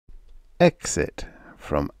Exit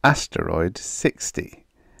from Asteroid 60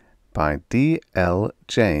 by D. L.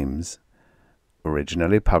 James,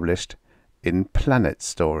 originally published in Planet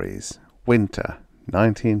Stories, Winter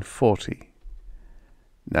 1940.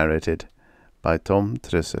 Narrated by Tom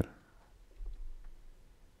Trussel.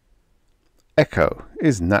 Echo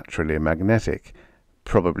is naturally magnetic,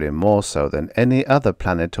 probably more so than any other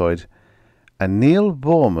planetoid, and Neil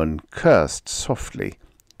Boorman cursed softly,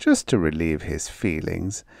 just to relieve his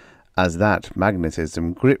feelings, as that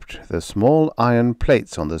magnetism gripped the small iron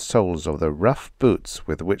plates on the soles of the rough boots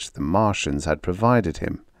with which the Martians had provided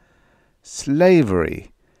him.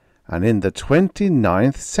 Slavery! And in the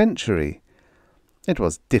 29th century! It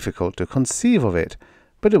was difficult to conceive of it,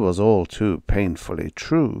 but it was all too painfully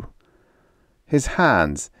true. His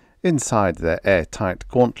hands, inside their airtight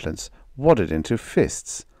gauntlets, wadded into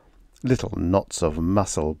fists. Little knots of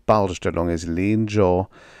muscle bulged along his lean jaw,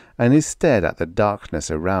 and he stared at the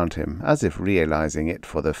darkness around him as if realizing it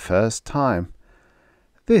for the first time.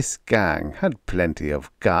 This gang had plenty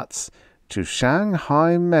of guts to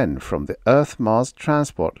Shanghai men from the Earth-Mars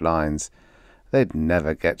transport lines. They'd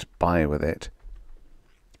never get by with it.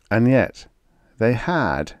 And yet they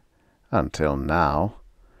had, until now.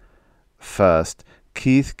 First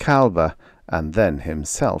Keith Kalber, and then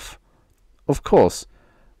himself. Of course,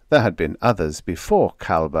 there had been others before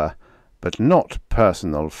Kalber, but not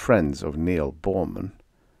personal friends of Neil Boorman.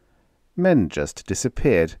 Men just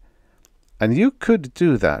disappeared, and you could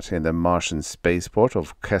do that in the Martian spaceport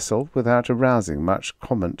of Kessel without arousing much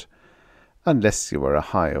comment, unless you were a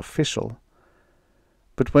high official.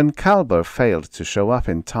 But when Kalber failed to show up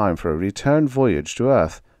in time for a return voyage to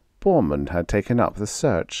Earth, Boorman had taken up the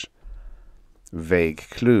search. Vague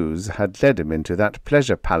clues had led him into that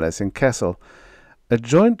pleasure palace in Kessel, a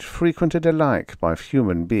joint frequented alike by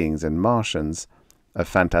human beings and Martians, a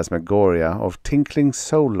phantasmagoria of tinkling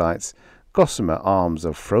soul lights, gossamer arms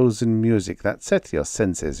of frozen music that set your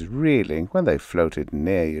senses reeling when they floated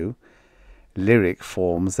near you, lyric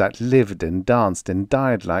forms that lived and danced and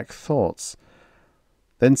died like thoughts.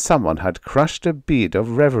 Then someone had crushed a bead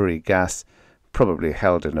of reverie gas, probably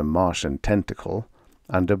held in a Martian tentacle,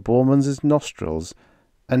 under Boorman's nostrils,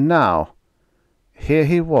 and now, here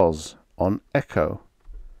he was, on Echo.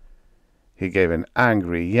 He gave an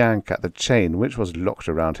angry yank at the chain which was locked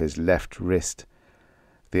around his left wrist.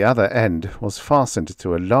 The other end was fastened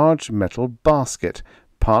to a large metal basket,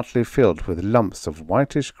 partly filled with lumps of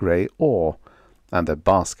whitish-grey ore, and the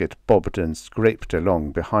basket bobbed and scraped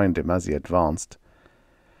along behind him as he advanced.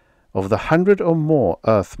 Of the 100 or more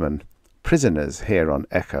earthmen, prisoners here on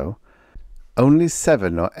Echo, only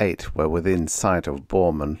 7 or 8 were within sight of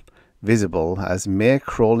Boorman, visible as mere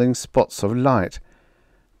crawling spots of light,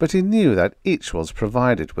 but he knew that each was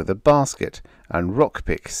provided with a basket and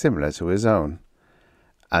rock-pick similar to his own.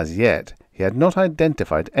 As yet he had not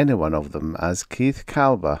identified any one of them as Keith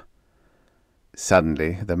Kalber.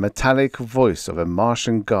 Suddenly the metallic voice of a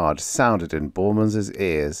Martian guard sounded in Boorman's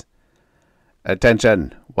ears.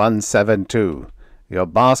 "Attention, 172. Your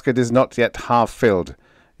basket is not yet half filled.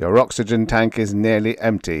 Your oxygen tank is nearly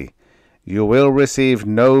empty. You will receive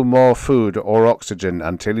no more food or oxygen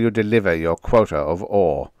until you deliver your quota of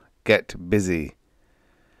ore. Get busy."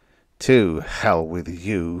 "To hell with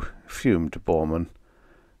you," fumed Boorman,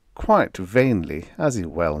 quite vainly, as he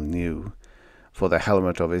well knew, for the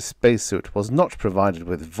helmet of his spacesuit was not provided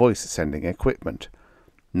with voice-sending equipment.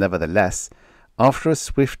 Nevertheless, after a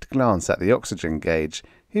swift glance at the oxygen gauge,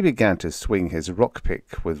 he began to swing his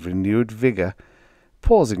rock-pick with renewed vigor,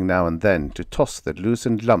 pausing now and then to toss the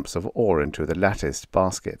loosened lumps of ore into the latticed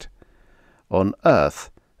basket. On Earth,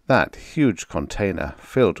 that huge container,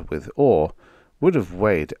 filled with ore, would have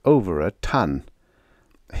weighed over a ton.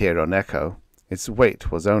 Here on Echo, its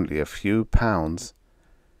weight was only a few pounds.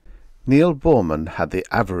 Neil Boorman had the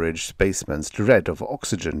average spaceman's dread of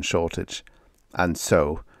oxygen shortage, and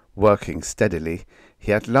so, working steadily,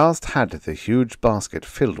 he at last had the huge basket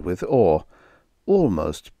filled with ore,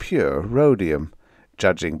 almost pure rhodium,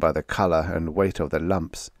 judging by the colour and weight of the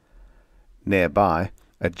lumps. Nearby,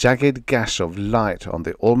 a jagged gash of light on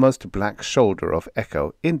the almost black shoulder of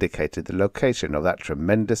Echo indicated the location of that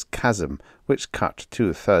tremendous chasm which cut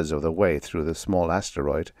 2/3 of the way through the small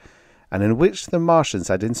asteroid, and in which the Martians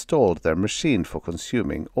had installed their machine for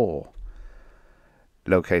consuming ore.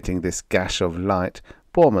 Locating this gash of light,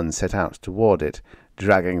 Boorman set out toward it,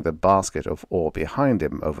 dragging the basket of ore behind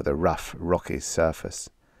him over the rough, rocky surface.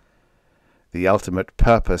 The ultimate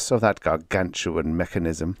purpose of that gargantuan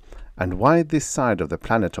mechanism, and why this side of the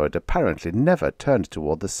planetoid apparently never turned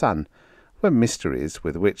toward the sun, were mysteries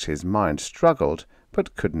with which his mind struggled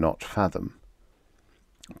but could not fathom.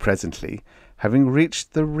 Presently, Having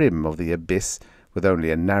reached the rim of the abyss, with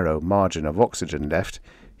only a narrow margin of oxygen left,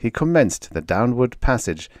 he commenced the downward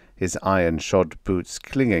passage, his iron-shod boots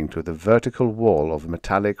clinging to the vertical wall of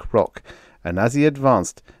metallic rock, and as he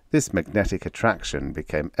advanced, this magnetic attraction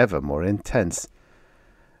became ever more intense.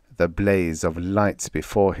 The blaze of lights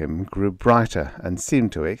before him grew brighter and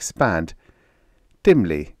seemed to expand.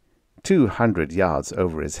 Dimly, 200 yards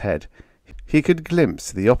over his head, he could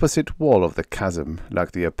glimpse the opposite wall of the chasm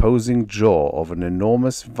like the opposing jaw of an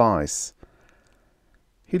enormous vice.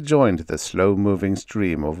 He joined the slow-moving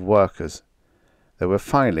stream of workers. They were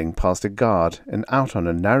filing past a guard and out on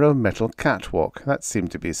a narrow metal catwalk that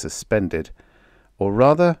seemed to be suspended, or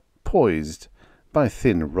rather poised, by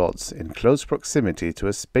thin rods in close proximity to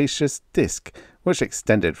a spacious disk which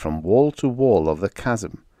extended from wall to wall of the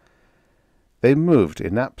chasm. They moved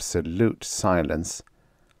in absolute silence.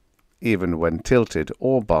 Even when tilted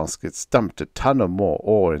ore baskets dumped a ton or more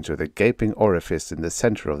ore into the gaping orifice in the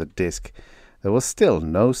center of the disk, there was still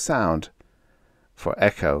no sound, for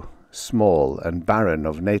Echo, small and barren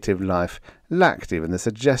of native life, lacked even the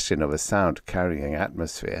suggestion of a sound-carrying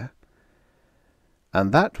atmosphere.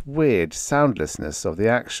 And that weird soundlessness of the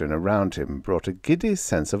action around him brought a giddy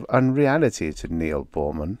sense of unreality to Neil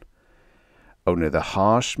Boorman. Only the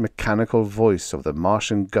harsh, mechanical voice of the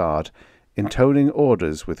Martian guard, intoning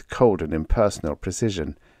orders with cold and impersonal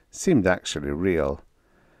precision, seemed actually real.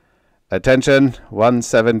 "Attention,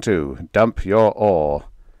 172, dump your ore."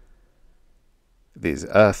 These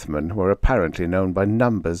earthmen were apparently known by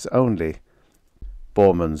numbers only.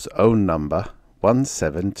 Boorman's own number,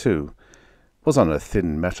 172, was on a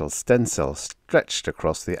thin metal stencil stretched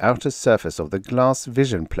across the outer surface of the glass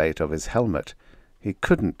vision plate of his helmet. He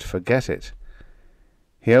couldn't forget it.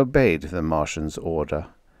 He obeyed the Martian's order.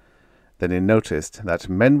 Then he noticed that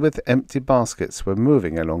men with empty baskets were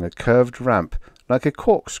moving along a curved ramp like a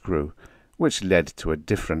corkscrew, which led to a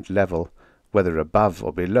different level. Whether above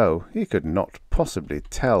or below, he could not possibly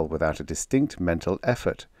tell without a distinct mental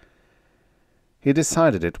effort. He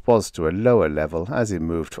decided it was to a lower level as he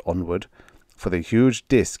moved onward, for the huge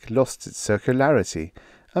disk lost its circularity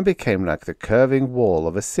and became like the curving wall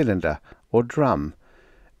of a cylinder or drum,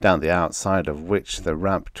 down the outside of which the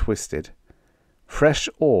ramp twisted. Fresh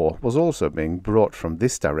ore was also being brought from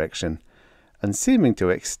this direction, and seeming to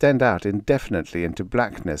extend out indefinitely into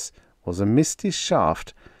blackness was a misty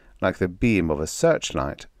shaft like the beam of a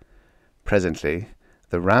searchlight. Presently,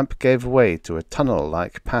 the ramp gave way to a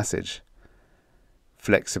tunnel-like passage.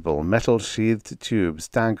 Flexible metal-sheathed tubes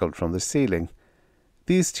dangled from the ceiling.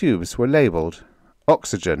 These tubes were labelled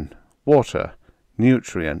oxygen, water,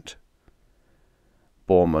 nutrient.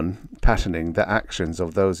 Boorman, patterning the actions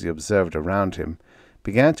of those he observed around him,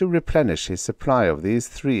 began to replenish his supply of these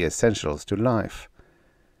three essentials to life.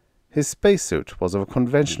 His spacesuit was of a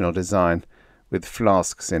conventional design, with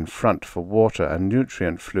flasks in front for water and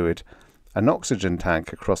nutrient fluid, an oxygen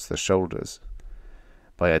tank across the shoulders.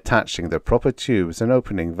 By attaching the proper tubes and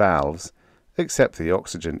opening valves, except the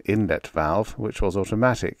oxygen inlet valve, which was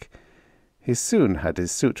automatic, he soon had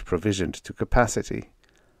his suit provisioned to capacity.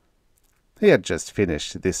 He had just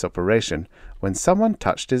finished this operation when someone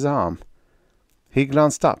touched his arm. He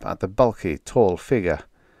glanced up at the bulky, tall figure,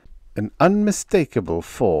 an unmistakable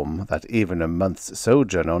form that even a month's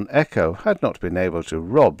sojourn on Echo had not been able to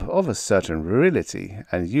rob of a certain virility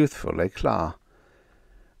and youthful éclat.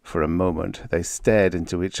 For a moment they stared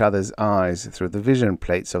into each other's eyes through the vision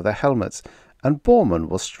plates of their helmets, and Boorman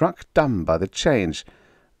was struck dumb by the change,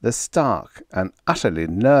 the stark and utterly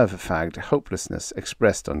nerve-fagged hopelessness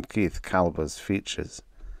expressed on Keith Calber's features.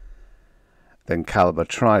 Then Calber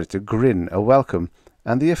tried to grin a welcome,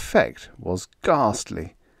 and the effect was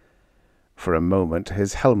ghastly. For a moment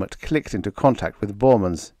his helmet clicked into contact with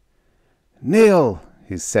Boorman's. "Neil,"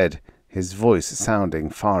 he said, his voice sounding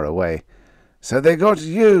far away. "So they got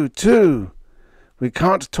you, too. We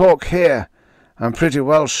can't talk here. I'm pretty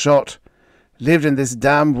well shot. Lived in this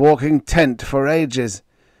damn walking tent for ages.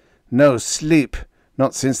 No sleep,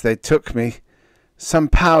 not since they took me. Some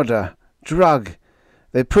powder, drug,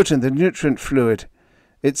 they put in the nutrient fluid.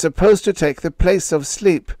 It's supposed to take the place of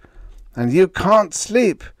sleep. And you can't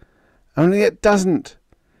sleep. Only it doesn't.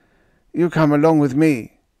 You come along with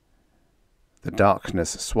me." The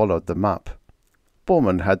darkness swallowed them up.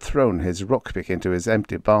 Boorman had thrown his rockpick into his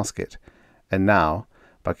empty basket, and now,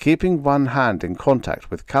 by keeping one hand in contact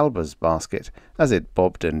with Calber's basket as it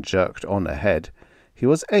bobbed and jerked on ahead, he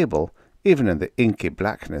was able, even in the inky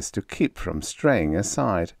blackness, to keep from straying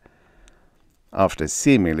aside. After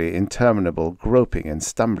seemingly interminable groping and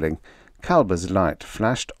stumbling, Calber's light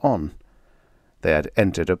flashed on. They had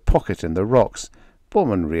entered a pocket in the rocks,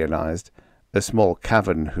 Boorman realized, a small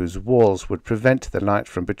cavern whose walls would prevent the light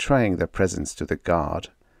from betraying their presence to the guard.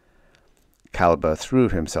 Kalber threw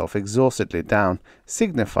himself exhaustedly down,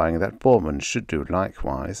 signifying that Bormann should do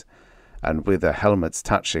likewise, and with their helmets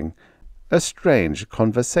touching, a strange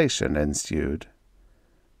conversation ensued.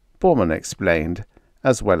 Bormann explained,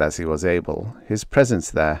 as well as he was able, his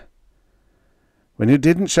presence there. "When you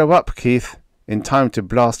didn't show up, Keith, in time to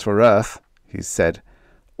blast for Earth," he said,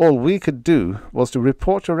 "all we could do was to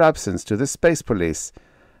report your absence to the space police,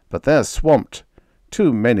 but they're swamped.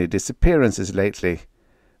 Too many disappearances lately.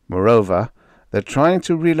 Moreover, they're trying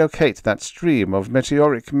to relocate that stream of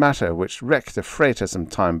meteoric matter which wrecked a freighter some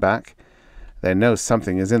time back. They know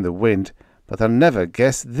something is in the wind, but they'll never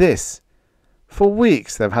guess this. For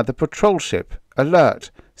weeks they've had the patrol ship,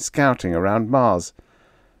 Alert, scouting around Mars.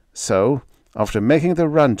 So, after making the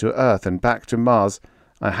run to Earth and back to Mars,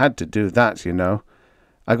 I had to do that, you know.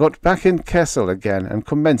 I got back in Kessel again and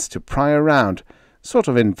commenced to pry around, sort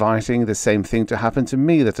of inviting the same thing to happen to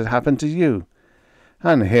me that had happened to you.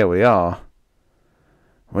 And here we are."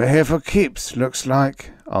 "We're here for keeps, looks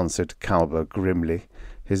like," answered Kalber grimly,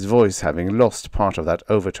 his voice having lost part of that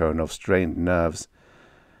overtone of strained nerves.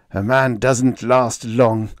 "A man doesn't last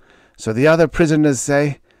long, so the other prisoners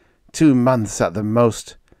say. 2 months at the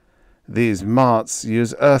most. These Marts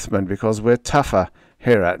use earthmen because we're tougher,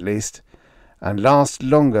 here at least, and last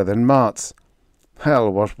longer than Marts. Hell,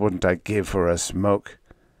 what wouldn't I give for a smoke?"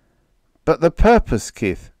 "But the purpose,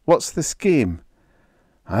 Keith? What's the scheme?"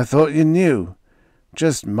 "I thought you knew.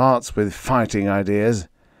 Just Marts with fighting ideas.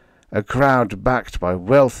 A crowd backed by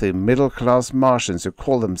wealthy middle-class Martians who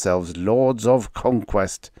call themselves Lords of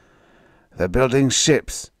Conquest. They're building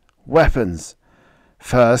ships, weapons.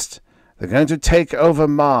 First, they're going to take over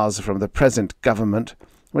Mars from the present government,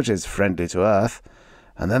 which is friendly to Earth,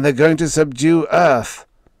 and then they're going to subdue Earth."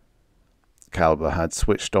 Kalber had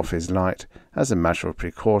switched off his light as a matter of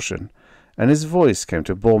precaution, and his voice came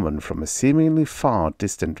to Bormann from a seemingly far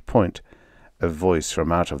distant point, a voice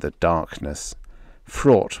from out of the darkness,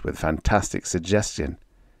 fraught with fantastic suggestion.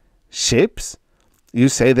 "Ships? You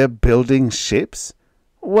say they're building ships?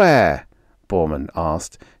 Where?" Bormann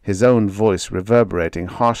asked, his own voice reverberating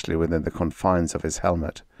harshly within the confines of his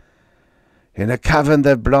helmet. "In a cavern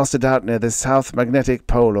they've blasted out near the south magnetic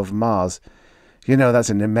pole of Mars. You know that's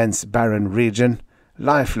an immense barren region,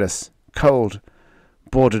 lifeless, cold,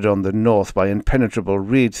 bordered on the north by impenetrable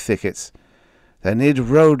reed thickets. They need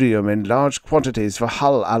rhodium in large quantities for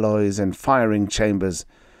hull alloys and firing chambers.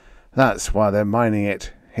 That's why they're mining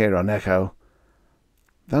it here on Echo."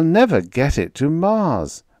 "They'll never get it to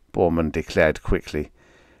Mars," Bormann declared quickly.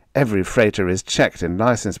 "Every freighter is checked and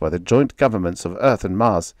licensed by the joint governments of Earth and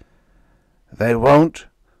Mars." "They won't,"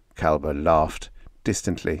 Kalber laughed,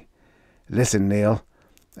 distantly. "Listen, Neil.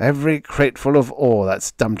 Every crateful of ore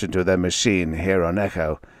that's dumped into their machine here on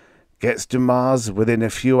Echo gets to Mars within a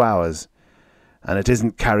few hours. And it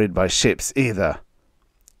isn't carried by ships either."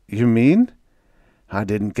 "You mean?" "I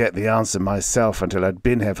didn't get the answer myself until I'd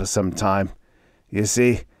been here for some time. You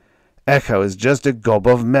see, Echo is just a gob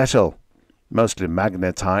of metal, mostly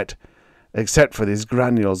magnetite, except for these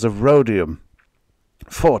granules of rhodium,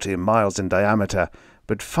 40 miles in diameter,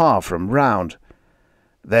 but far from round.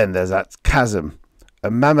 Then there's that chasm, a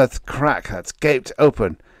mammoth crack that's gaped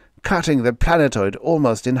open, cutting the planetoid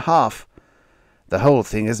almost in half. The whole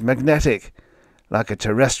thing is magnetic, like a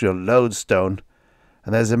terrestrial lodestone,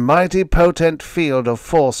 and there's a mighty potent field of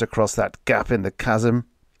force across that gap in the chasm.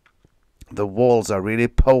 The walls are really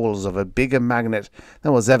poles of a bigger magnet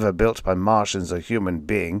than was ever built by Martians or human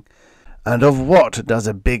being. And of what does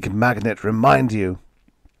a big magnet remind you?"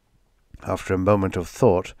 After a moment of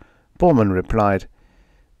thought, Bormann replied,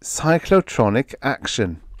 "Cyclotronic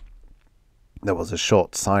action." There was a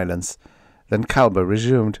short silence. Then Kalber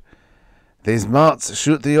resumed. "These Marts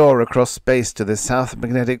shoot the ore across space to the south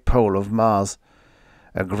magnetic pole of Mars.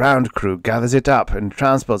 A ground crew gathers it up and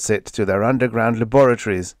transports it to their underground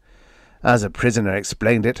laboratories. As a prisoner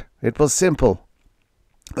explained it, it was simple.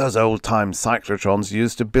 Those old-time cyclotrons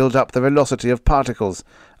used to build up the velocity of particles,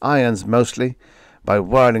 ions mostly, by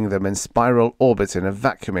whirling them in spiral orbits in a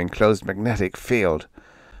vacuum-enclosed magnetic field.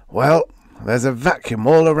 Well, there's a vacuum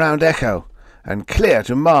all around Echo, and clear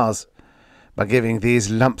to Mars. By giving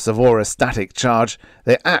these lumps of ore a static charge,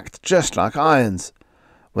 they act just like ions.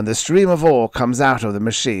 When the stream of ore comes out of the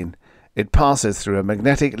machine, it passes through a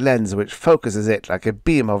magnetic lens which focuses it like a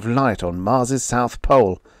beam of light on Mars's south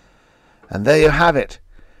pole. And there you have it.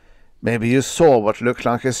 Maybe you saw what looked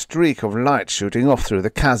like a streak of light shooting off through the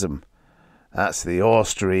chasm. That's the ore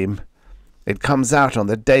stream. It comes out on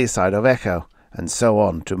the day side of Echo, and so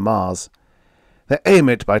on to Mars. They aim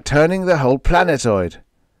it by turning the whole planetoid."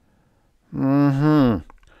 I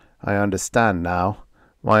understand now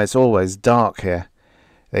why it's always dark here.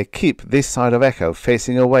 They keep this side of Echo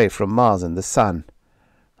facing away from Mars and the sun.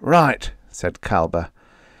 Right, said Kalber.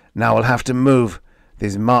 Now we'll have to move.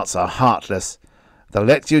 These marts are heartless. They'll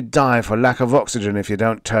let you die for lack of oxygen if you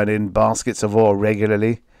don't turn in baskets of ore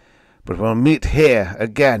regularly. But we'll meet here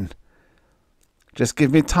again. Just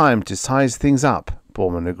give me time to size things up,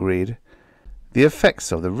 Borman agreed. The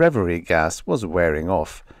effects of the reverie gas was wearing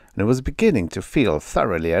off, and he was beginning to feel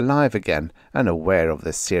thoroughly alive again and aware of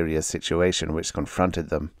the serious situation which confronted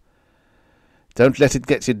them. "Don't let it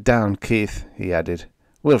get you down, Keith," he added.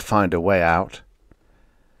 "We'll find a way out."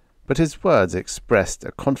 But his words expressed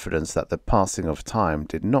a confidence that the passing of time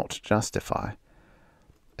did not justify.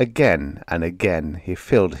 Again and again he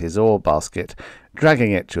filled his ore basket,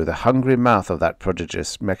 dragging it to the hungry mouth of that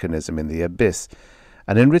prodigious mechanism in the abyss,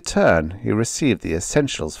 and in return he received the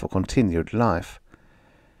essentials for continued life.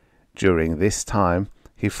 During this time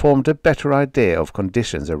he formed a better idea of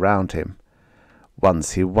conditions around him.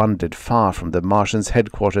 Once he wandered far from the Martians'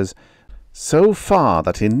 headquarters, so far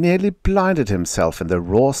that he nearly blinded himself in the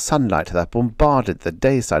raw sunlight that bombarded the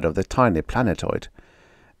day side of the tiny planetoid.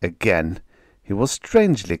 Again he was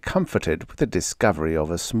strangely comforted with the discovery of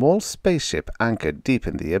a small spaceship anchored deep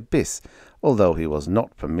in the abyss, although he was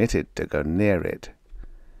not permitted to go near it.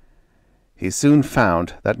 He soon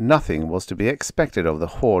found that nothing was to be expected of the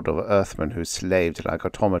horde of earthmen who slaved like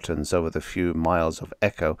automatons over the few miles of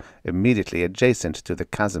Echo immediately adjacent to the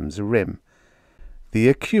chasm's rim. The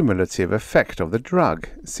accumulative effect of the drug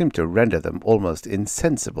seemed to render them almost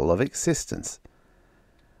insensible of existence.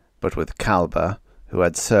 But with Kalber, who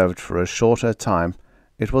had served for a shorter time,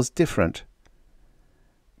 it was different.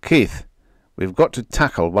 "Keith, we've got to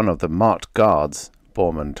tackle one of the Mart guards,"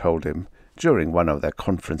 Borman told him during one of their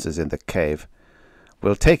conferences in the cave.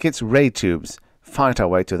 "We'll take its ray tubes, fight our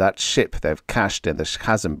way to that ship they've cached in the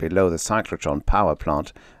chasm below the cyclotron power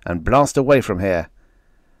plant, and blast away from here."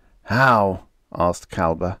 "How?" asked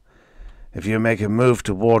Kalber. "If you make a move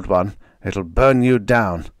toward one, it'll burn you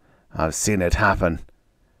down. I've seen it happen."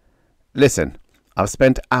 "Listen, I've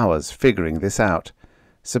spent hours figuring this out.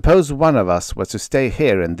 Suppose one of us were to stay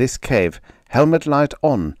here in this cave, helmet light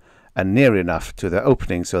on, and near enough to the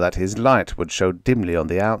opening so that his light would show dimly on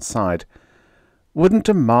the outside. Wouldn't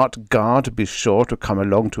a Mart guard be sure to come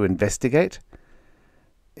along to investigate?"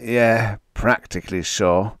 "Yeah, practically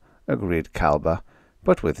sure," agreed Kalber,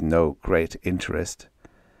 but with no great interest.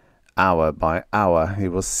 Hour by hour he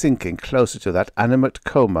was sinking closer to that animate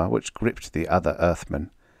coma which gripped the other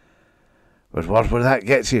Earthmen. "But what will that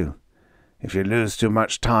get you? If you lose too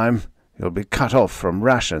much time, you'll be cut off from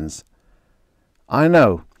rations." "I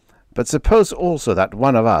know, but suppose also that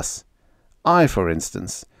one of us, I for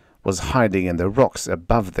instance, was hiding in the rocks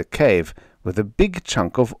above the cave with a big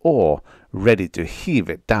chunk of ore ready to heave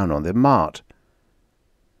it down on the Mart."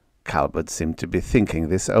 Kalber seemed to be thinking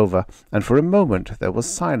this over, and for a moment there was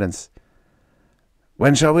silence.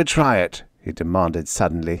 "When shall we try it?" he demanded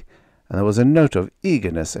suddenly, and there was a note of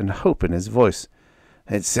eagerness and hope in his voice.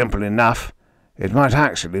 "It's simple enough. It might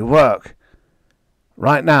actually work."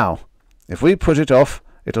 "Right now. If we put it off,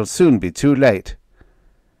 it'll soon be too late."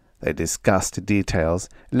 They discussed details,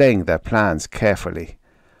 laying their plans carefully,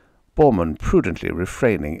 Borman prudently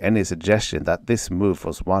refraining any suggestion that this move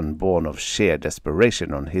was one born of sheer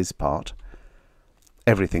desperation on his part.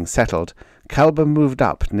 Everything settled, Kalber moved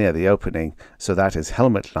up near the opening so that his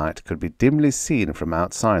helmet light could be dimly seen from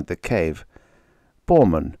outside the cave.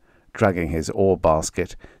 Borman, dragging his ore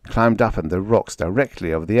basket, climbed up in the rocks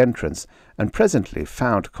directly over the entrance and presently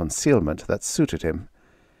found concealment that suited him.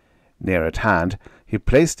 Near at hand he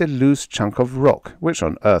placed a loose chunk of rock which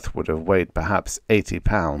on Earth would have weighed perhaps 80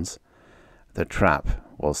 pounds. The trap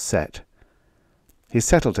was set. He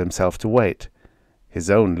settled himself to wait. His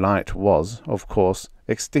own light was, of course,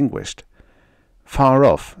 extinguished. Far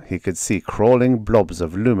off he could see crawling blobs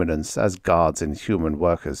of luminance as guards and human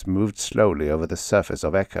workers moved slowly over the surface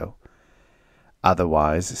of Echo.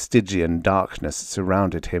 Otherwise Stygian darkness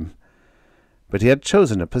surrounded him. But he had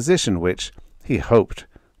chosen a position which, he hoped,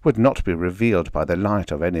 would not be revealed by the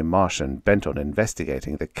light of any Martian bent on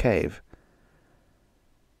investigating the cave.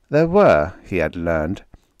 There were, he had learned,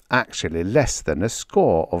 actually less than a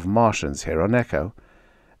score of Martians here on Echo.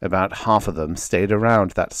 About half of them stayed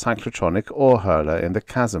around that cyclotronic ore hurler in the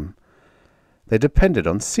chasm. They depended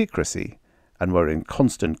on secrecy, and were in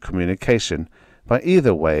constant communication, by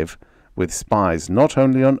either wave, with spies not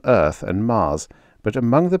only on Earth and Mars, but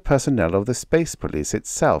among the personnel of the space police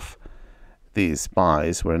itself. These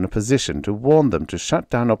spies were in a position to warn them to shut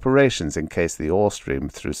down operations in case the ore stream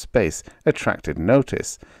through space attracted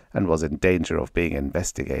notice and was in danger of being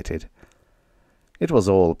investigated. It was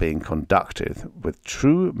all being conducted with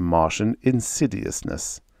true Martian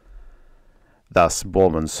insidiousness. Thus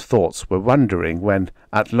Bormann's thoughts were wandering when,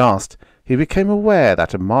 at last, he became aware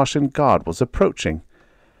that a Martian guard was approaching.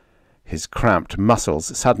 His cramped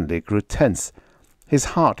muscles suddenly grew tense. His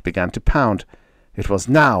heart began to pound. It was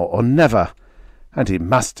now or never, and he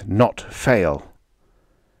must not fail.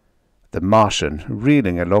 The Martian,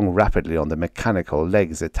 reeling along rapidly on the mechanical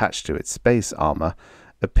legs attached to its space armor,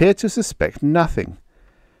 appeared to suspect nothing.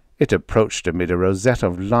 It approached amid a rosette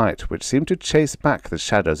of light which seemed to chase back the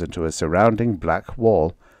shadows into a surrounding black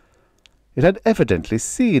wall. It had evidently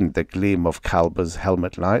seen the gleam of Kalba's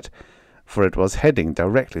helmet light, for it was heading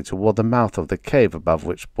directly toward the mouth of the cave above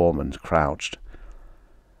which Bormann crouched.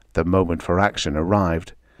 The moment for action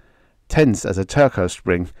arrived. Tense as a turquoise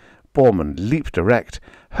spring, Bormann leaped erect,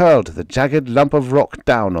 hurled the jagged lump of rock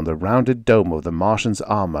down on the rounded dome of the Martian's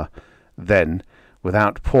armor. Then,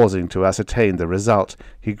 without pausing to ascertain the result,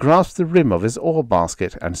 he grasped the rim of his ore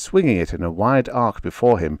basket and, swinging it in a wide arc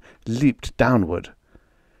before him, leaped downward.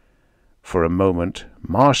 For a moment,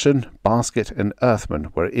 Martian, basket, and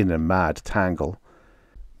earthman were in a mad tangle.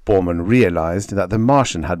 Bormann realized that the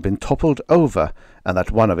Martian had been toppled over, and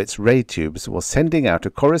that one of its ray tubes was sending out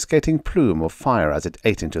a coruscating plume of fire as it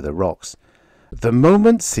ate into the rocks. The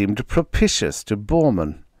moment seemed propitious to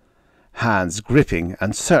Bormann. Hands gripping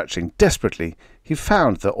and searching desperately, he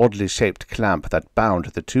found the oddly shaped clamp that bound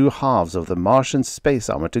the two halves of the Martian's space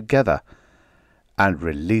armor together, and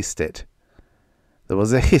released it. There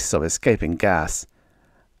was a hiss of escaping gas.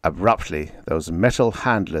 Abruptly, those metal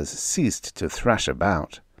handlers ceased to thrash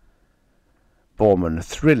about. Bormann,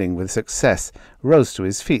 thrilling with success, rose to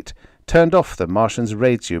his feet, turned off the Martian's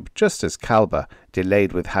ray tube just as Kalba,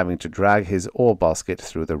 delayed with having to drag his ore basket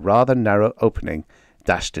through the rather narrow opening,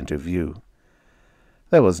 dashed into view.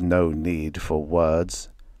 There was no need for words.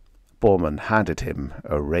 Bormann handed him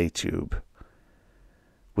a ray tube.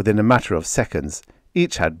 Within a matter of seconds,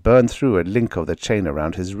 each had burned through a link of the chain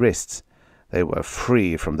around his wrists. They were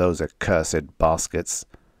free from those accursed baskets.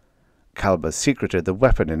 Kalba secreted the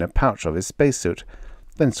weapon in a pouch of his spacesuit,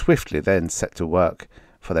 then swiftly set to work,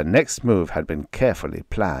 for their next move had been carefully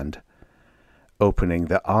planned. Opening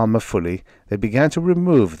the armor fully, they began to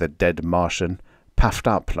remove the dead Martian, puffed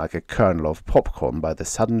up like a kernel of popcorn by the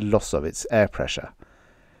sudden loss of its air pressure.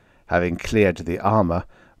 Having cleared the armor,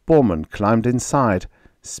 Bormann climbed inside,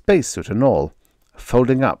 spacesuit and all,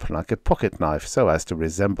 folding up like a pocket knife so as to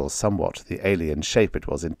resemble somewhat the alien shape it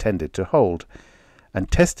was intended to hold,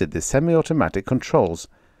 and tested the semi-automatic controls.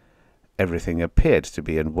 Everything appeared to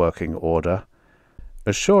be in working order.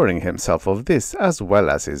 Assuring himself of this as well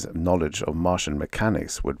as his knowledge of Martian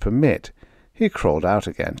mechanics would permit, he crawled out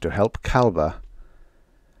again to help Kalba.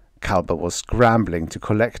 Kalba was scrambling to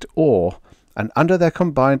collect ore, and under their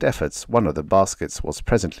combined efforts one of the baskets was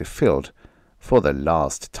presently filled, for the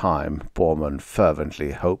last time, Bormann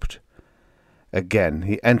fervently hoped. Again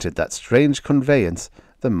he entered that strange conveyance,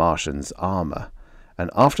 the Martian's armor,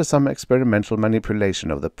 and after some experimental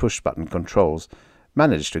manipulation of the push-button controls,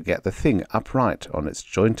 managed to get the thing upright on its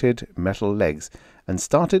jointed metal legs and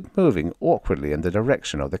started moving awkwardly in the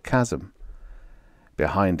direction of the chasm.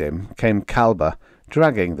 Behind him came Kalba,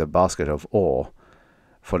 dragging the basket of ore.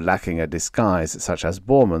 For lacking a disguise such as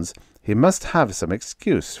Bormann's, he must have some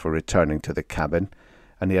excuse for returning to the cabin,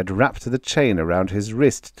 and he had wrapped the chain around his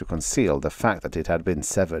wrist to conceal the fact that it had been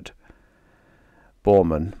severed.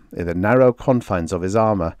 Bormann, in the narrow confines of his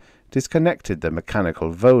armor, disconnected the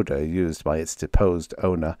mechanical voder used by its deposed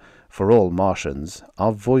owner, for all Martians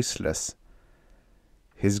are voiceless.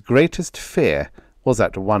 His greatest fear was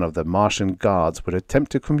that one of the Martian guards would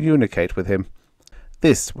attempt to communicate with him.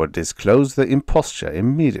 This would disclose the imposture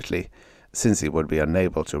immediately, since he would be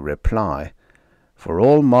unable to reply, for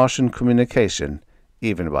all Martian communication,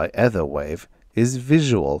 even by ether wave, is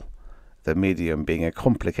visual, the medium being a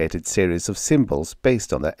complicated series of symbols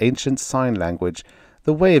based on the ancient sign language,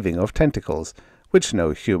 the waving of tentacles, which no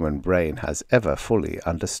human brain has ever fully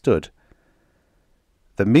understood.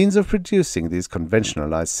 The means of producing these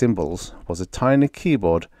conventionalized symbols was a tiny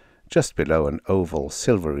keyboard just below an oval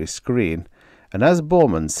silvery screen, and as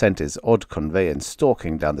Bormann sent his odd conveyance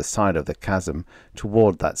stalking down the side of the chasm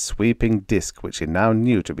toward that sweeping disk which he now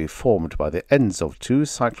knew to be formed by the ends of two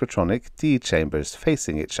cyclotronic D-chambers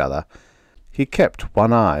facing each other, he kept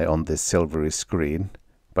one eye on this silvery screen,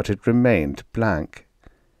 but it remained blank.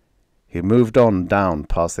 He moved on down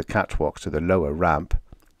past the catwalk to the lower ramp.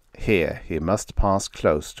 Here he must pass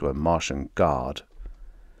close to a Martian guard.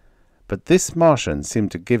 But this Martian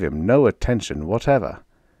seemed to give him no attention whatever.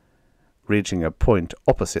 Reaching a point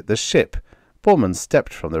opposite the ship, Bormann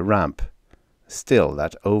stepped from the ramp. Still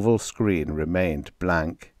that oval screen remained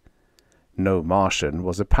blank. No Martian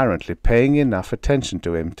was apparently paying enough attention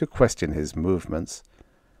to him to question his movements.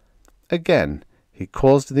 Again, he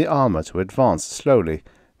caused the armor to advance slowly,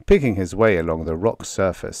 picking his way along the rock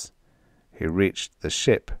surface. He reached the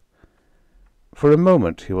ship. For a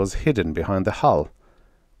moment he was hidden behind the hull.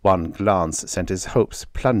 One glance sent his hopes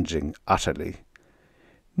plunging utterly.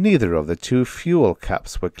 Neither of the two fuel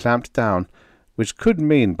caps were clamped down, which could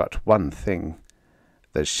mean but one thing.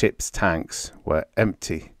 The ship's tanks were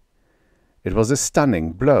empty. It was a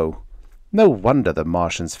stunning blow. No wonder the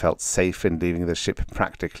Martians felt safe in leaving the ship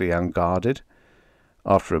practically unguarded.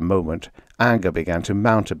 After a moment, anger began to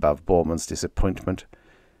mount above Bormann's disappointment.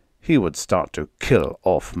 He would start to kill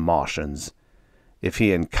off Martians. If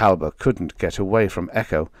he and Kalber couldn't get away from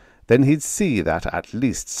Echo, then he'd see that at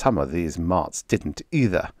least some of these Marts didn't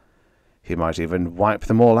either. He might even wipe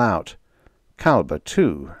them all out. Kalber,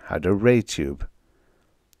 too, had a ray tube.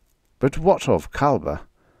 But what of Kalber?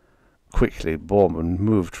 Quickly Bormann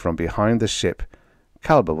moved from behind the ship.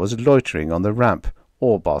 Kalber was loitering on the ramp,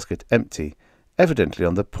 ore basket empty, evidently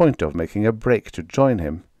on the point of making a break to join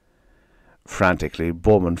him. Frantically,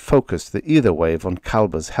 Bormann focused the ether wave on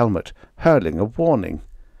Kalber's helmet, hurling a warning.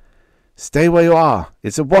 "Stay where you are!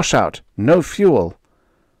 It's a washout! No fuel!"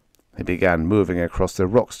 He began moving across the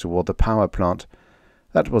rocks toward the power plant.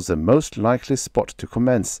 That was the most likely spot to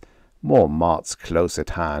commence. More Marts close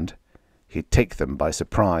at hand. He'd take them by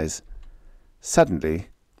surprise. Suddenly,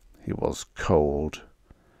 he was cold.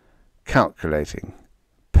 Calculating.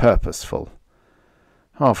 Purposeful.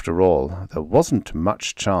 After all, there wasn't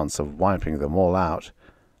much chance of wiping them all out.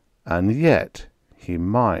 And yet, he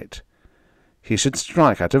might. He should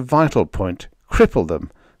strike at a vital point, cripple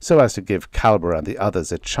them, so as to give Kalber and the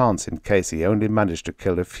others a chance in case he only managed to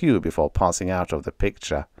kill a few before passing out of the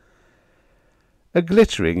picture. A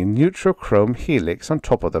glittering neutrochrome helix on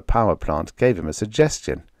top of the power plant gave him a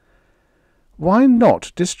suggestion. Why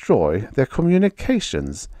not destroy their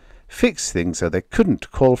communications? Fix things so they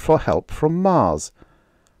couldn't call for help from Mars?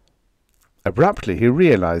 Abruptly he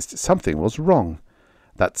realized something was wrong.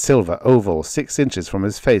 That silver oval 6 inches from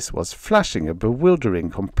his face was flashing a bewildering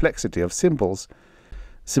complexity of symbols.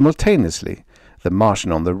 Simultaneously, the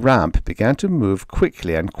Martian on the ramp began to move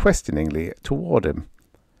quickly and questioningly toward him.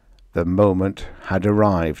 The moment had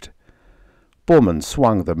arrived. Bormann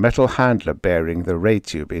swung the metal handler bearing the ray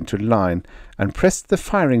tube into line and pressed the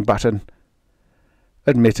firing button.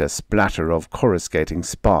 Amid a splatter of coruscating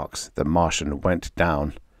sparks, the Martian went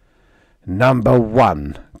down. "Number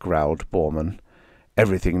 1, growled Bormann.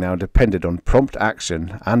 Everything now depended on prompt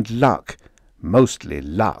action and luck, mostly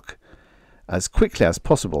luck. As quickly as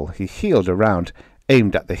possible, he heeled around,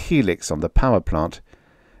 aimed at the helix on the power plant.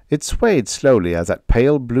 It swayed slowly as that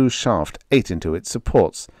pale blue shaft ate into its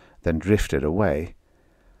supports, then drifted away.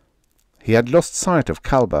 He had lost sight of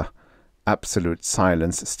Kalber. Absolute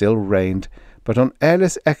silence still reigned, but on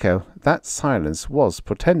airless Echo that silence was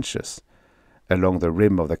portentous. Along the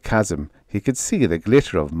rim of the chasm he could see the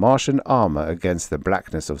glitter of Martian armor against the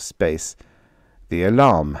blackness of space. The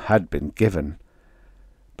alarm had been given.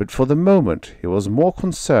 But for the moment he was more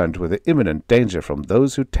concerned with the imminent danger from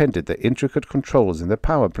those who tended the intricate controls in the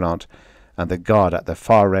power plant and the guard at the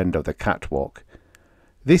far end of the catwalk.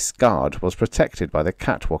 This guard was protected by the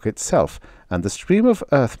catwalk itself and the stream of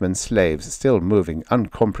Earthmen slaves still moving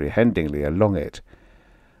uncomprehendingly along it.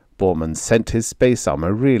 Bormann sent his space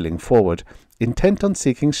armor reeling forward, intent on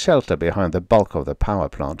seeking shelter behind the bulk of the power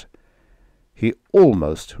plant. He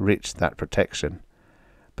almost reached that protection.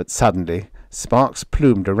 But suddenly sparks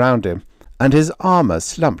plumed around him, and his armor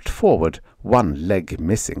slumped forward, one leg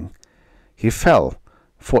missing. He fell,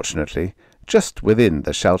 fortunately, just within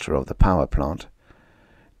the shelter of the power plant.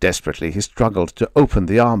 Desperately he struggled to open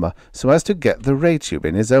the armor so as to get the ray tube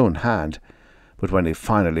in his own hand. But when he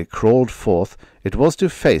finally crawled forth, it was to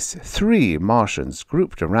face 3 Martians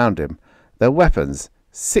grouped around him, their weapons,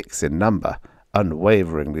 6 in number,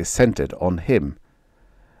 unwaveringly centered on him.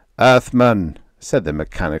 "Earthman," said the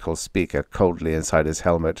mechanical speaker coldly inside his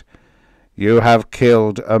helmet, "you have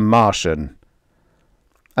killed a Martian."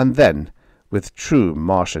 And then, with true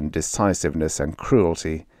Martian decisiveness and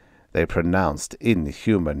cruelty, they pronounced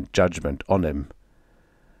inhuman judgment on him.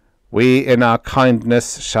 "We in our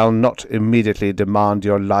kindness shall not immediately demand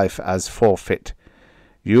your life as forfeit.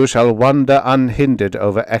 You shall wander unhindered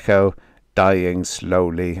over Echo, dying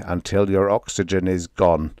slowly until your oxygen is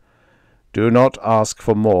gone. Do not ask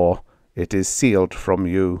for more. It is sealed from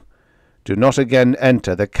you. Do not again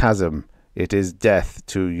enter the chasm. It is death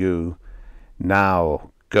to you.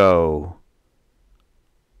 Now go."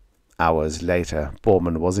 Hours later,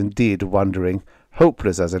 Bormann was indeed wondering,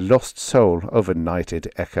 hopeless as a lost soul overnighted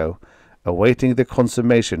echo, awaiting the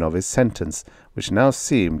consummation of his sentence, which now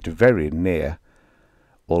seemed very near.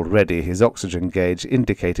 Already his oxygen gauge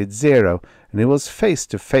indicated 0, and he was face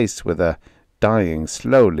to face with a dying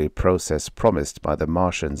slowly process promised by the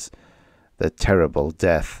Martians, the terrible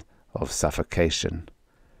death of suffocation.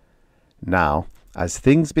 Now, as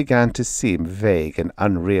things began to seem vague and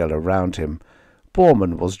unreal around him,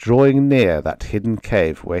 Bormann was drawing near that hidden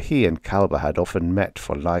cave where he and Kalber had often met,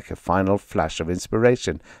 for like a final flash of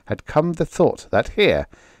inspiration had come the thought that here,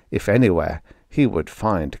 if anywhere, he would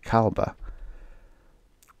find Kalber.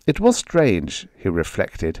 It was strange, he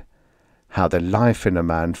reflected, how the life in a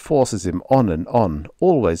man forces him on and on,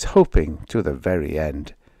 always hoping to the very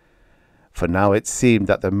end. For now it seemed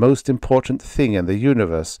that the most important thing in the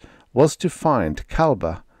universe was to find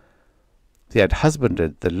Kalber. He had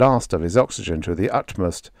husbanded the last of his oxygen to the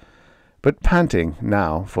utmost, but panting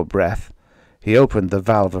now for breath, he opened the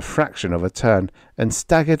valve a fraction of a turn and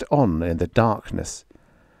staggered on in the darkness.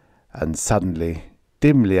 And suddenly,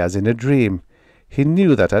 dimly as in a dream, he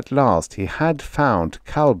knew that at last he had found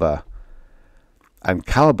Kalber. And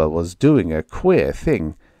Kalber was doing a queer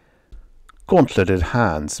thing. Gauntleted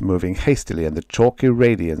hands moving hastily in the chalky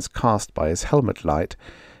radiance cast by his helmet light,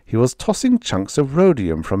 he was tossing chunks of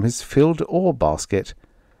rhodium from his filled ore basket.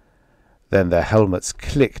 Then their helmets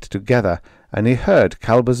clicked together, and he heard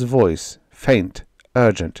Kalber's voice, faint,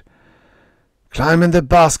 urgent. "Climb in the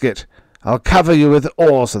basket. I'll cover you with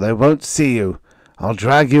ore so they won't see you. I'll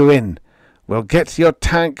drag you in. We'll get your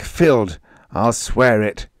tank filled. I'll swear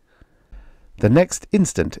it." The next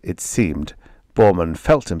instant, it seemed, Bormann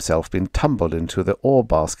felt himself being tumbled into the ore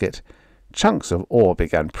basket. Chunks of ore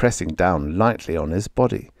began pressing down lightly on his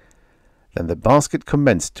body. Then the basket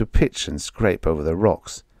commenced to pitch and scrape over the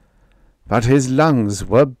rocks. But his lungs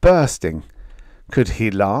were bursting. Could he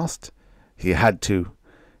last? He had to.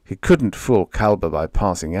 He couldn't fool Kalber by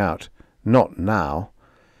passing out. Not now.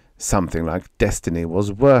 Something like destiny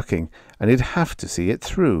was working, and he'd have to see it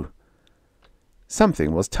through.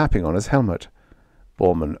 Something was tapping on his helmet.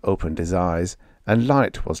 Bormann opened his eyes, and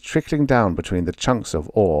light was trickling down between the chunks of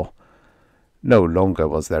ore. No longer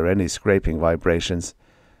was there any scraping vibrations.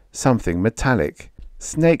 Something metallic,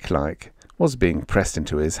 snake-like, was being pressed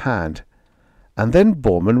into his hand. And then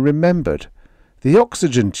Bormann remembered. The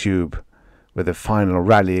oxygen tube. With a final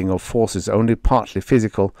rallying of forces only partly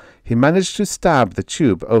physical, he managed to stab the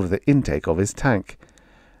tube over the intake of his tank.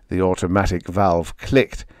 The automatic valve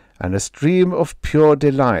clicked, and a stream of pure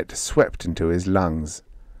delight swept into his lungs.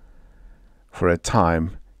 For a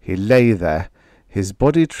time he lay there, his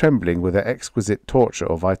body trembling with the exquisite torture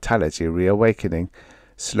of vitality reawakening,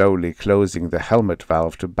 slowly closing the helmet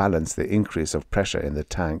valve to balance the increase of pressure in the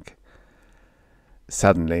tank.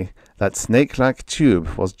 Suddenly, that snake-like tube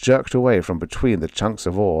was jerked away from between the chunks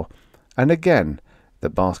of ore, and again the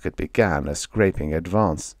basket began a scraping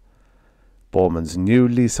advance. Bormann's new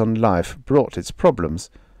lease on life brought its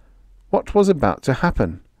problems. What was about to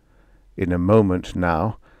happen? In a moment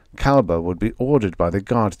now, Kalber would be ordered by the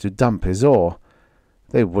guard to dump his ore.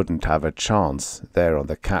 They wouldn't have a chance there on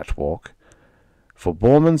the catwalk. For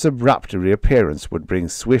Bormann's abrupt reappearance would bring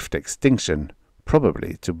swift extinction,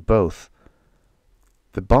 probably to both.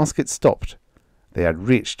 The basket stopped. They had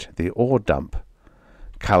reached the ore dump.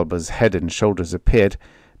 Kalber's head and shoulders appeared.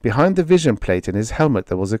 Behind the vision plate in his helmet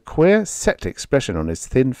there was a queer, set expression on his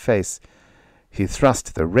thin face. He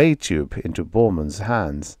thrust the ray tube into Bormann's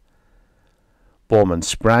hands. Bormann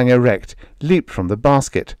sprang erect, leaped from the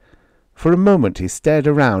basket. For a moment he stared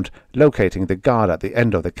around, locating the guard at the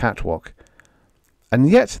end of the catwalk. And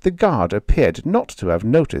yet the guard appeared not to have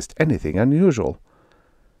noticed anything unusual.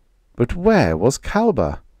 But where was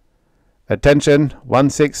Kalber? "Attention,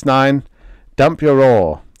 169, dump your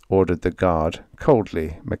ore," ordered the guard,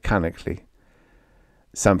 coldly, mechanically.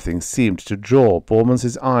 Something seemed to draw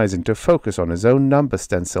Bormann's eyes into focus on his own number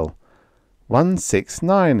stencil.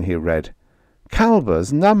 169, he read.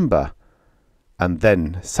 Kalber's number. And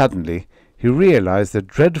then, suddenly, he realized the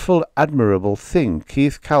dreadful, admirable thing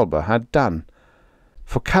Keith Kalber had done.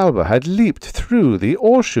 For Kalber had leaped through the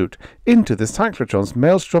ore chute into the cyclotron's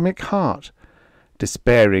maelstromic heart.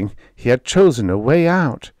 Despairing, he had chosen a way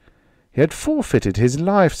out. He had forfeited his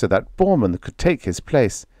life so that Bormann could take his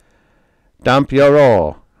place. "Dump your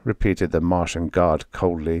ore," repeated the Martian guard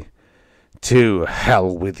coldly. "To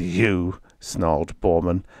hell with you," snarled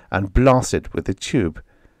Bormann, and blasted with the tube.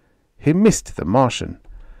 He missed the Martian.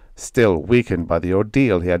 Still weakened by the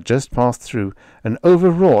ordeal he had just passed through, and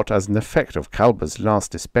overwrought as an effect of Kalber's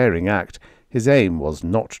last despairing act, his aim was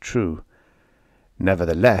not true.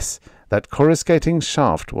 Nevertheless, that coruscating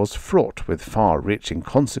shaft was fraught with far-reaching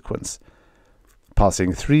consequence.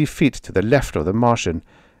 Passing 3 feet to the left of the Martian,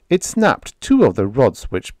 it snapped 2 of the rods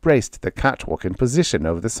which braced the catwalk in position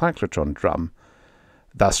over the cyclotron drum.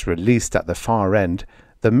 Thus released at the far end,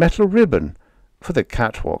 the metal ribbon, for the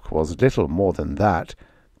catwalk was little more than that,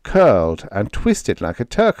 curled and twisted like a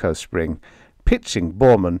turco spring, pitching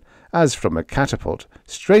Bormann, as from a catapult,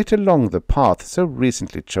 straight along the path so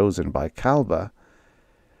recently chosen by Kalber.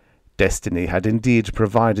 Destiny had indeed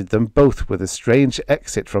provided them both with a strange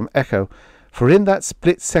exit from Echo, for in that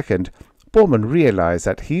split second Bormann realized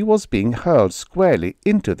that he was being hurled squarely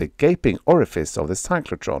into the gaping orifice of the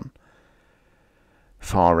cyclotron.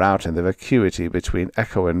 Far out in the vacuity between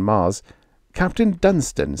Echo and Mars, Captain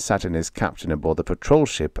Dunstan sat in his cabin aboard the patrol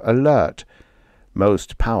ship Alert,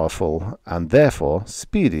 most powerful and therefore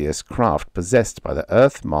speediest craft possessed by the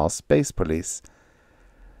Earth-Mars Space Police.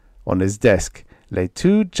 On his desk lay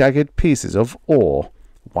 2 jagged pieces of ore,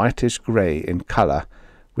 whitish-grey in colour,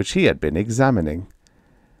 which he had been examining.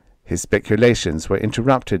 His speculations were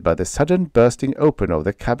interrupted by the sudden bursting open of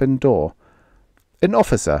the cabin door. An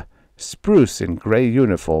officer, spruce in grey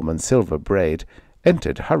uniform and silver braid,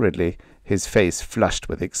 entered hurriedly, his face flushed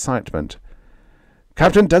with excitement.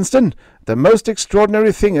 "Captain Dunstan, the most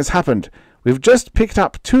extraordinary thing has happened. We've just picked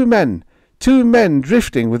up 2 men. 2 men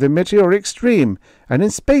drifting with a meteoric stream, and in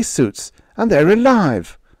spacesuits, and they're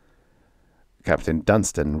alive." Captain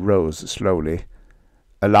Dunstan rose slowly.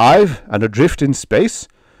 "Alive and adrift in space?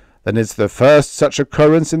 Then it's the first such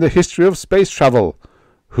occurrence in the history of space travel.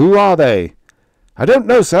 Who are they?" "I don't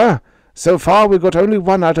know, sir. So far we've got only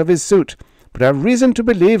one out of his suit, but I have reason to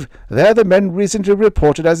believe they're the men recently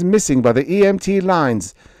reported as missing by the EMT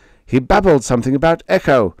lines. He babbled something about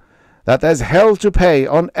Echo, that there's hell to pay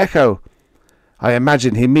on Echo. I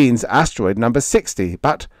imagine he means asteroid number 60,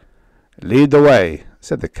 but—" "Lead the way,"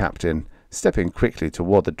 said the captain, stepping quickly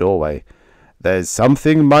toward the doorway. "There's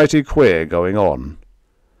something mighty queer going on."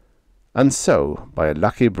 And so, by a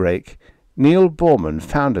lucky break, Neil Bormann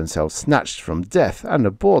found himself snatched from death and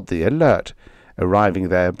aboard the Alert, arriving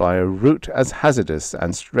there by a route as hazardous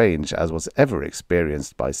and strange as was ever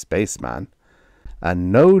experienced by spaceman.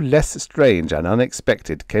 And no less strange and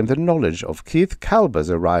unexpected came the knowledge of Keith Kalber's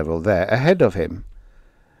arrival there ahead of him.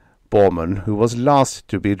 Bormann, who was last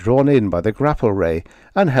to be drawn in by the grapple ray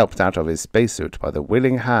and helped out of his spacesuit by the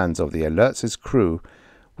willing hands of the Alert's crew,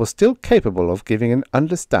 was still capable of giving an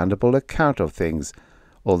understandable account of things,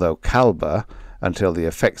 although Kalber, until the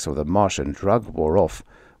effects of the Martian drug wore off,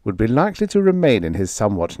 would be likely to remain in his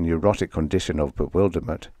somewhat neurotic condition of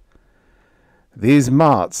bewilderment. "These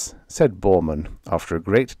Marts," said Bormann, after a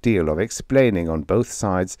great deal of explaining on both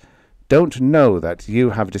sides, "don't know that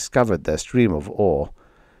you have discovered their stream of ore.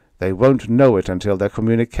 They won't know it until their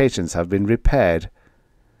communications have been repaired."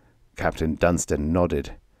 Captain Dunstan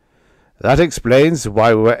nodded. "That explains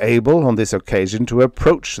why we were able, on this occasion, to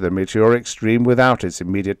approach the meteoric stream without its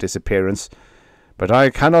immediate disappearance. But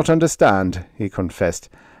I cannot understand," he confessed,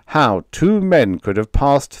 "how 2 men could have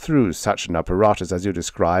passed through such an apparatus as you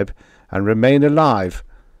describe, and remain alive."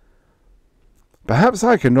 "Perhaps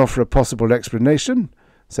I can offer a possible explanation,"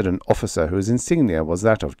 said an officer whose insignia was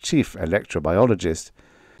that of chief electrobiologist.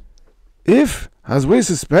 "If, as we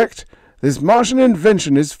suspect, this Martian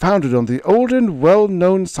invention is founded on the old and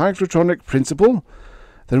well-known cyclotronic principle,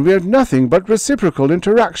 then we have nothing but reciprocal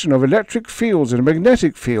interaction of electric fields and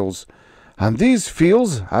magnetic fields, and these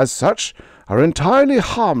fields, as such, are entirely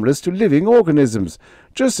harmless to living organisms,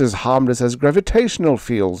 just as harmless as gravitational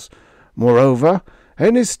fields. Moreover,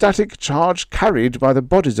 any static charge carried by the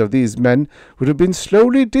bodies of these men would have been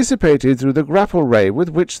slowly dissipated through the grapple ray with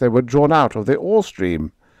which they were drawn out of the ore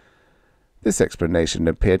stream." This explanation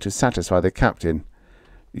appeared to satisfy the captain.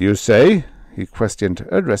 "You say," he questioned,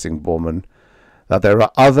 addressing Bormann, "that there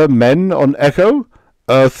are other men on Echo,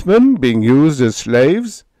 earthmen being used as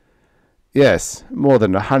slaves?" "Yes, more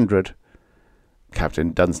than 100.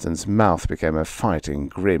 Captain Dunstan's mouth became a fighting,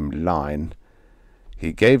 grim line.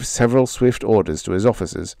 He gave several swift orders to his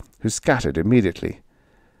officers, who scattered immediately.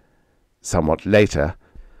 Somewhat later,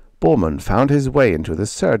 Bormann found his way into the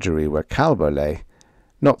surgery where Kalber lay,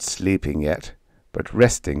 not sleeping yet, but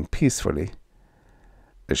resting peacefully.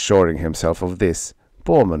 Assuring himself of this,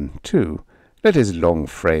 Bormann, too, let his long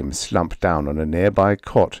frame slump down on a nearby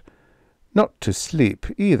cot, not to sleep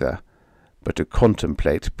either, but to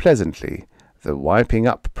contemplate pleasantly the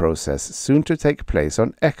wiping-up process soon to take place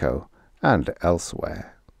on Echo and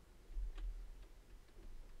elsewhere.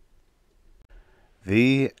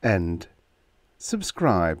 The End.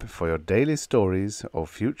 Subscribe for your daily stories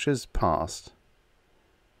of futures past.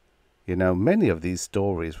 You know, many of these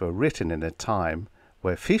stories were written in a time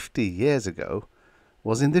where 50 years ago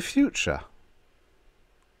was in the future.